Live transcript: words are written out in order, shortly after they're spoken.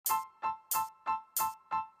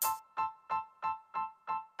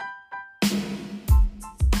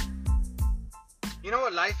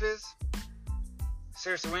what life is?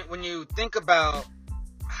 Seriously, when you think about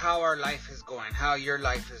how our life is going, how your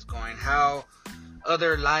life is going, how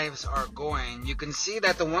other lives are going, you can see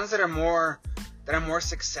that the ones that are more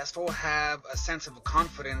successful have a sense of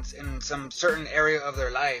confidence in some certain area of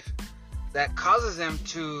their life that causes them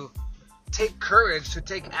to take courage, to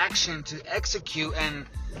take action, to execute, and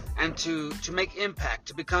to make impact,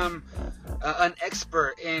 to become an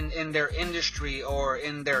expert in their industry or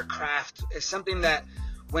in their craft. It's something that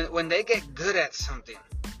when they get good at something,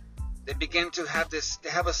 they begin to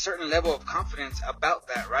have a certain level of confidence about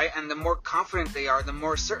that, right? And the more confident they are, the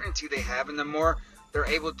more certainty they have, and the more they're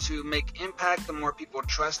able to make impact, the more people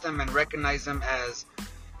trust them and recognize them as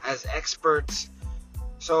experts.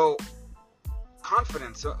 So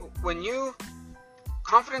confidence.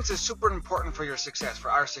 Confidence is super important for your success, for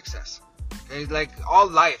our success. Okay, like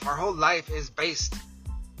our whole life is based.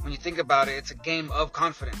 When you think about it, it's a game of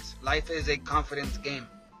confidence. Life is a confidence game,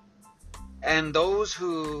 and those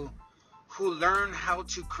who learn how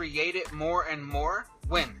to create it more and more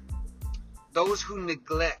win. Those who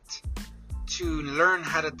neglect to learn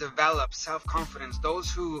how to develop self-confidence,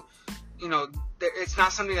 those who, it's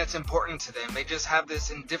not something that's important to them. They just have this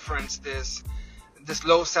indifference, this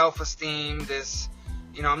low self-esteem, this,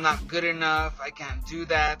 I'm not good enough, I can't do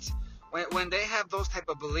that. When they have those type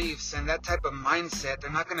of beliefs and that type of mindset, they're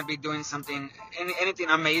not going to be doing anything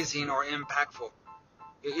amazing or impactful.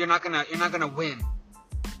 You're not gonna win.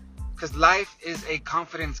 Because life is a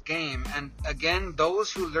confidence game, and again,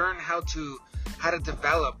 those who learn how to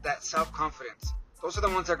develop that self-confidence, those are the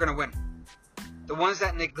ones that are going to win. The ones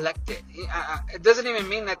that neglect it. It doesn't even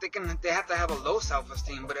mean that they have to have a low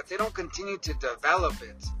self-esteem, but if they don't continue to develop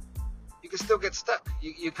it, you can still get stuck.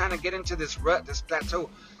 You kind of get into this rut, this plateau.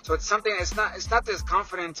 So it's something. It's not this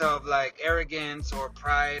confidence of like arrogance or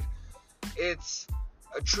pride. It's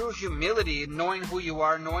a true humility, knowing who you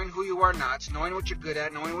are, knowing who you are not, knowing what you're good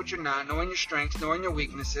at, knowing what you're not, knowing your strengths, knowing your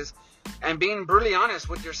weaknesses, and being brutally honest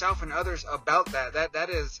with yourself and others about that. That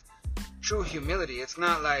is true humility. It's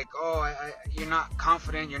not like, you're not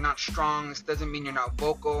confident, you're not strong. This doesn't mean you're not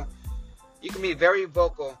vocal. You can be very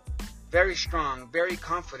vocal, very strong, very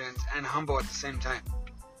confident, and humble at the same time.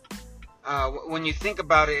 When you think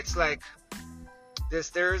about it, it's like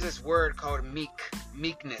there is this word called meekness,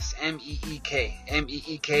 meekness,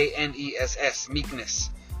 meekness,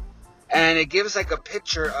 and it gives like a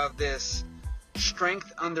picture of this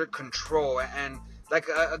strength under control. And like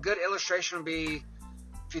a good illustration would be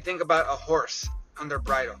if you think about a horse under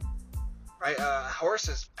bridle, right? A horse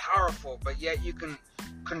is powerful, but yet you can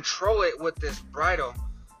control it with this bridle.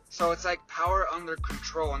 So it's like power under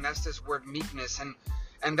control, and that's this word meekness.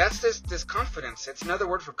 And that's this confidence. It's another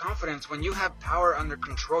word for confidence. When you have power under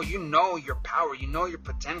control, you know your power, you know your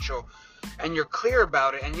potential, and you're clear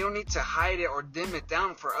about it, and you don't need to hide it or dim it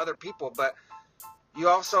down for other people. But you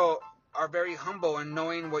also are very humble in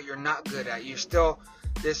knowing what you're not good at. You still,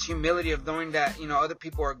 this humility of knowing that, other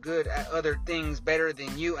people are good at other things better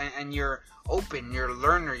than you, and you're open, you're a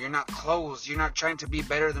learner, you're not closed, you're not trying to be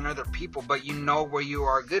better than other people, but you know where you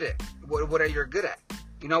are good at. What are you good at?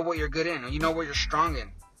 You know what you're good in. You know what you're strong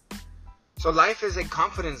in. So life is a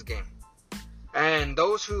confidence game. And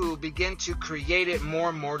those who begin to create it more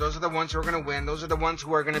and more, those are the ones who are going to win. Those are the ones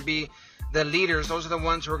who are going to be the leaders. Those are the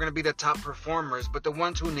ones who are going to be the top performers. But the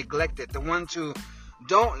ones who neglect it, the ones who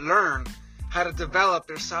don't learn how to develop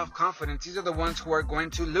their self-confidence, these are the ones who are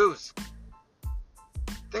going to lose.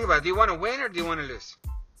 Think about it. Do you want to win or do you want to lose?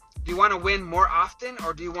 Do you want to win more often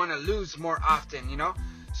or do you want to lose more often?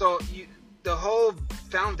 So the whole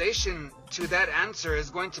foundation to that answer is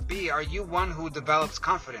going to be, are you one who develops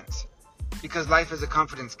confidence? Because life is a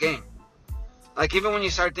confidence game. Like even when you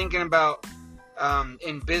start thinking about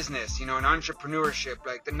in business, in entrepreneurship,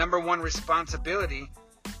 like the number one responsibility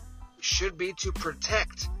should be to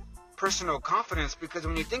protect personal confidence. Because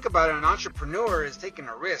when you think about it, an entrepreneur is taking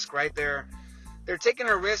a risk, right? They're taking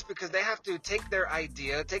a risk because they have to take their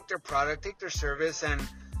idea, take their product, take their service,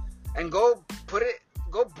 and go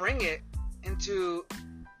bring it into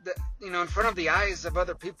in front of the eyes of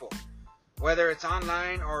other people, whether it's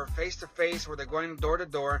online or face to face, where they're going door to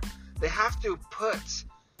door. They have to put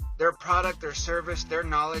their product, their service, their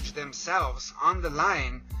knowledge, themselves on the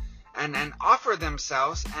line, and offer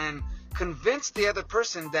themselves and convince the other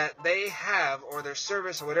person that they have, or their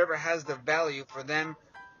service or whatever has the value for them,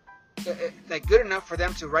 like good enough for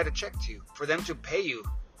them to write a check to you, for them to pay you,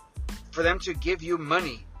 for them to give you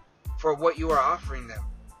money for what you are offering them.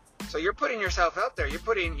 So you're putting yourself out there. You're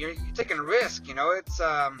taking a risk. It's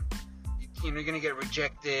you're gonna get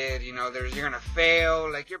rejected. You're gonna fail.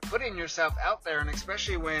 Like, you're putting yourself out there, and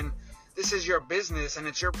especially when this is your business and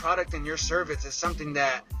it's your product and your service, is something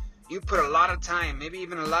that you put a lot of time, maybe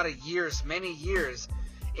even a lot of years, many years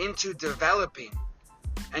into developing,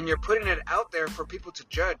 and you're putting it out there for people to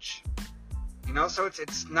judge. So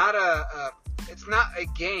it's not a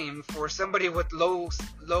game for somebody with low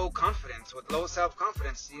confidence, with low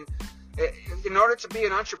self-confidence. In order to be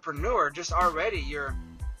an entrepreneur, just already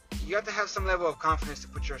you have to have some level of confidence to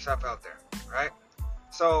put yourself out there, right?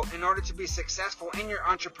 So in order to be successful in your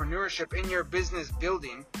entrepreneurship, in your business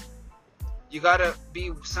building, you got to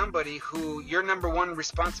be somebody who your number one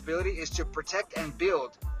responsibility is to protect and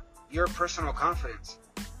build your personal confidence.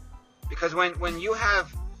 Because when you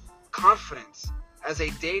have confidence as a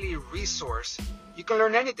daily resource, you can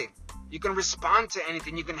learn anything. You can respond to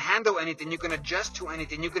anything. You can handle anything. You can adjust to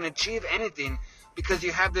anything. You can achieve anything because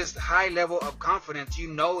you have this high level of confidence. You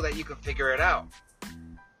know that you can figure it out.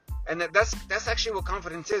 And that's actually what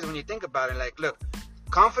confidence is when you think about it. Like, look,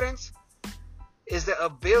 confidence is the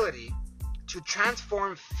ability to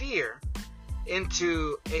transform fear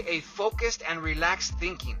into a focused and relaxed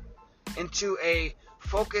thinking, into a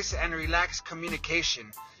focused and relaxed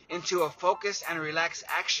communication, into a focused and relaxed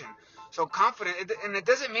action. So confident, and it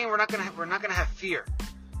doesn't mean we're not gonna have fear,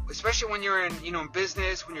 especially when you're in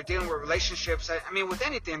business, when you're dealing with relationships. I mean, with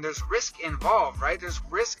anything, there's risk involved, right? There's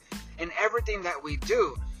risk in everything that we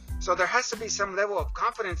do. So there has to be some level of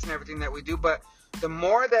confidence in everything that we do. But the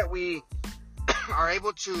more that we are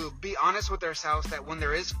able to be honest with ourselves, that when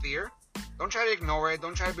there is fear, don't try to ignore it.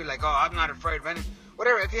 Don't try to be like, oh, I'm not afraid of anything.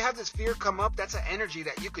 Whatever. If you have this fear come up, that's an energy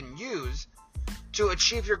that you can use to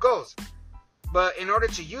achieve your goals. But in order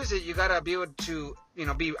to use it, you got to be able to,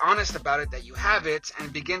 be honest about it, that you have it,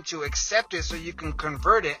 and begin to accept it so you can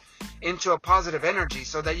convert it into a positive energy,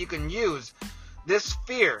 so that you can use this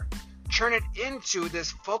fear, turn it into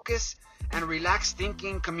this focus and relaxed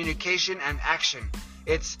thinking, communication, and action.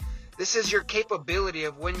 This is your capability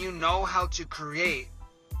of when you know how to create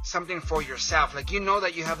something for yourself. Like,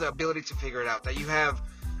 that you have the ability to figure it out, that you have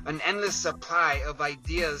an endless supply of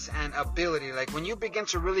ideas and ability. Like, when you begin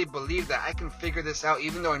to really believe that I can figure this out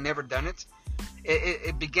even though I've never done it,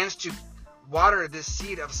 it begins to water this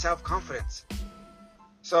seed of self-confidence.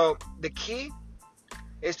 So the key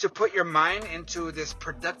is to put your mind into this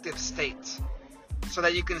productive state so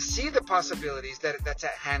that you can see the possibilities that's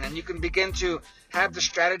at hand, and you can begin to have the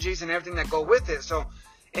strategies and everything that go with it. So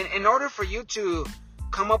in order for you to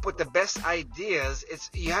come up with the best ideas,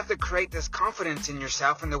 you have to create this confidence in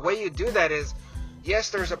yourself. And the way you do that is, yes,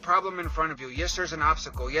 there's a problem in front of you. Yes, there's an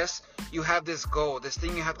obstacle. Yes, you have this goal, this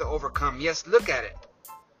thing you have to overcome. Yes, look at it.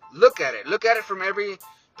 Look at it from every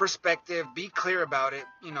perspective. Be clear about it.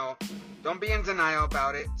 Don't be in denial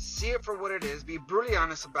about it. See it for what it is. Be brutally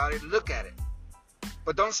honest about it. Look at it.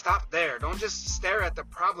 But don't stop there. Don't just stare at the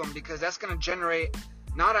problem, because that's going to generate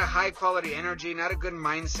not a high quality energy, not a good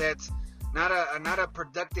mindset, not a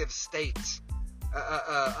productive state,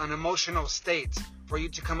 an emotional state for you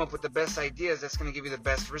to come up with the best ideas that's going to give you the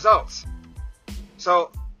best results.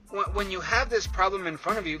 So when you have this problem in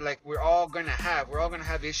front of you, like we're all going to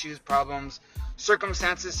have issues, problems,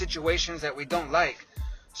 circumstances, situations that we don't like.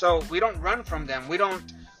 So we don't run from them. We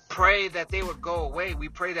don't pray that they would go away. We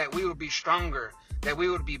pray that we would be stronger, that we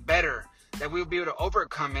would be better, that we would be able to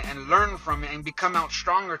overcome it and learn from it and become out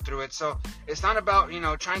stronger through it. So it's not about,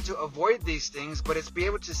 trying to avoid these things, but it's be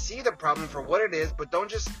able to see the problem for what it is, but don't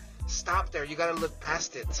just stop there. You got to look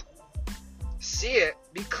past it. See it,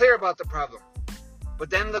 be clear about the problem, but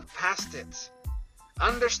then look past it.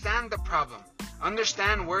 Understand the problem.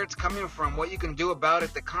 Understand where it's coming from, what you can do about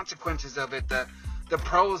it, the consequences of it, the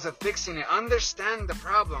pros of fixing it. Understand the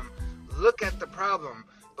problem. Look at the problem.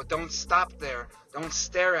 But don't stop there. Don't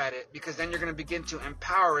stare at it, because then you're going to begin to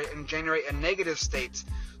empower it and generate a negative state.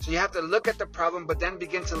 So you have to look at the problem, but then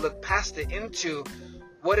begin to look past it into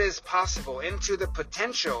what is possible, into the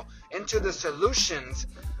potential, into the solutions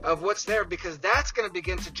of what's there, because that's going to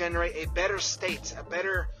begin to generate a better state, a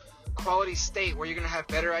better quality state, where you're going to have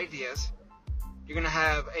better ideas. You're going to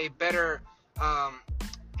have a better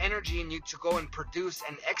energy in you to go and produce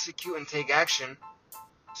and execute and take action.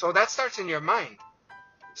 So that starts in your mind.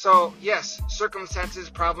 So yes, circumstances,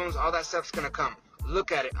 problems, all that stuff's going to come.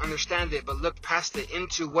 Look at it, understand it, but look past it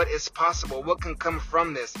into what is possible, what can come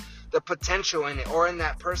from this, the potential in it or in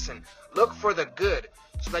that person. Look for the good,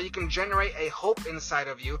 so that you can generate a hope inside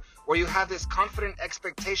of you where you have this confident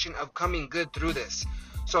expectation of coming good through this.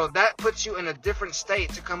 So that puts you in a different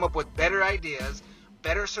state to come up with better ideas,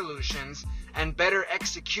 better solutions, and better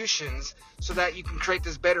executions, so that you can create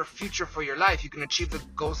this better future for your life. You can achieve the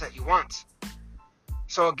goals that you want.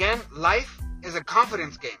 So again, life is a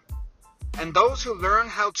confidence game. And those who learn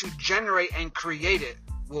how to generate and create it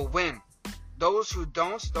will win. Those who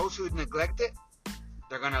don't, those who neglect it,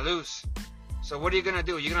 they're going to lose. So what are you going to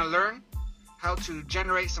do? You're going to learn how to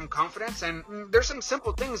generate some confidence. And there's some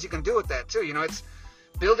simple things you can do with that too. You know, it's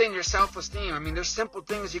building your self-esteem. I mean, there's simple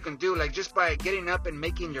things you can do, like just by getting up and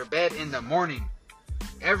making your bed in the morning.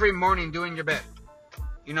 Every morning doing your bed.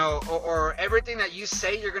 You know, or everything that you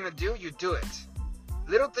say you're going to do, you do it.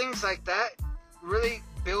 Little things like that really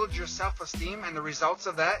build your self-esteem, and the results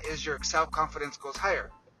of that is your self-confidence goes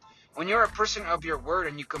higher. When you're a person of your word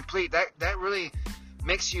and you complete, that really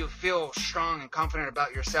makes you feel strong and confident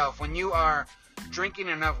about yourself. When you are drinking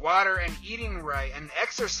enough water and eating right and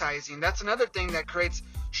exercising, that's another thing that creates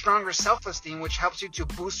stronger self-esteem, which helps you to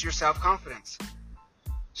boost your self-confidence.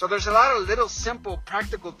 So there's a lot of little simple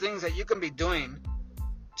practical things that you can be doing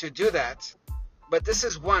to do that. But this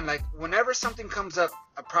is one, like whenever something comes up,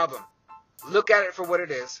 a problem, look at it for what it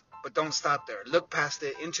is, but don't stop there. Look past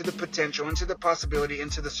it, into the potential, into the possibility,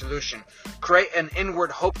 into the solution. Create an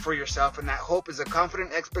inward hope for yourself, and that hope is a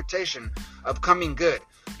confident expectation of coming good.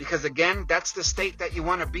 Because again, that's the state that you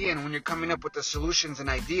want to be in when you're coming up with the solutions and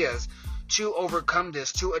ideas to overcome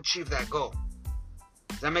this, to achieve that goal.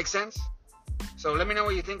 Does that make sense? So let me know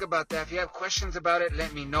what you think about that. If you have questions about it,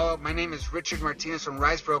 let me know. My name is Richard Martinez from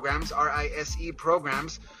RISE Programs, RISE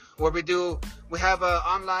Programs, where we have an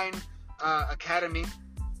online academy,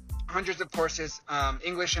 hundreds of courses,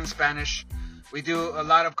 English and Spanish. We do a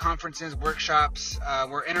lot of conferences, workshops.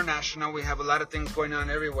 We're international. We have a lot of things going on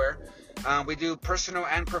everywhere. We do personal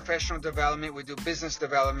and professional development. We do business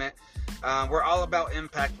development. We're all about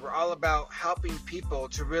impact. We're all about helping people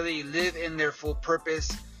to really live in their full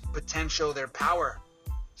purpose, potential, their power,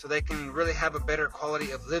 so they can really have a better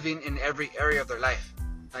quality of living in every area of their life.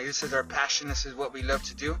 Like, this is our passion. This is what we love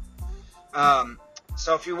to do.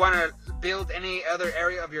 So if you want to build any other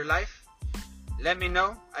area of your life, let me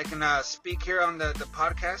know. I can speak here on the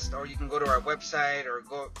podcast, or you can go to our website or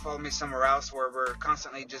go follow me somewhere else where we're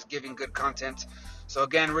constantly just giving good content. So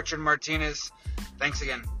again, Richard Martinez, thanks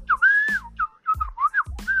again.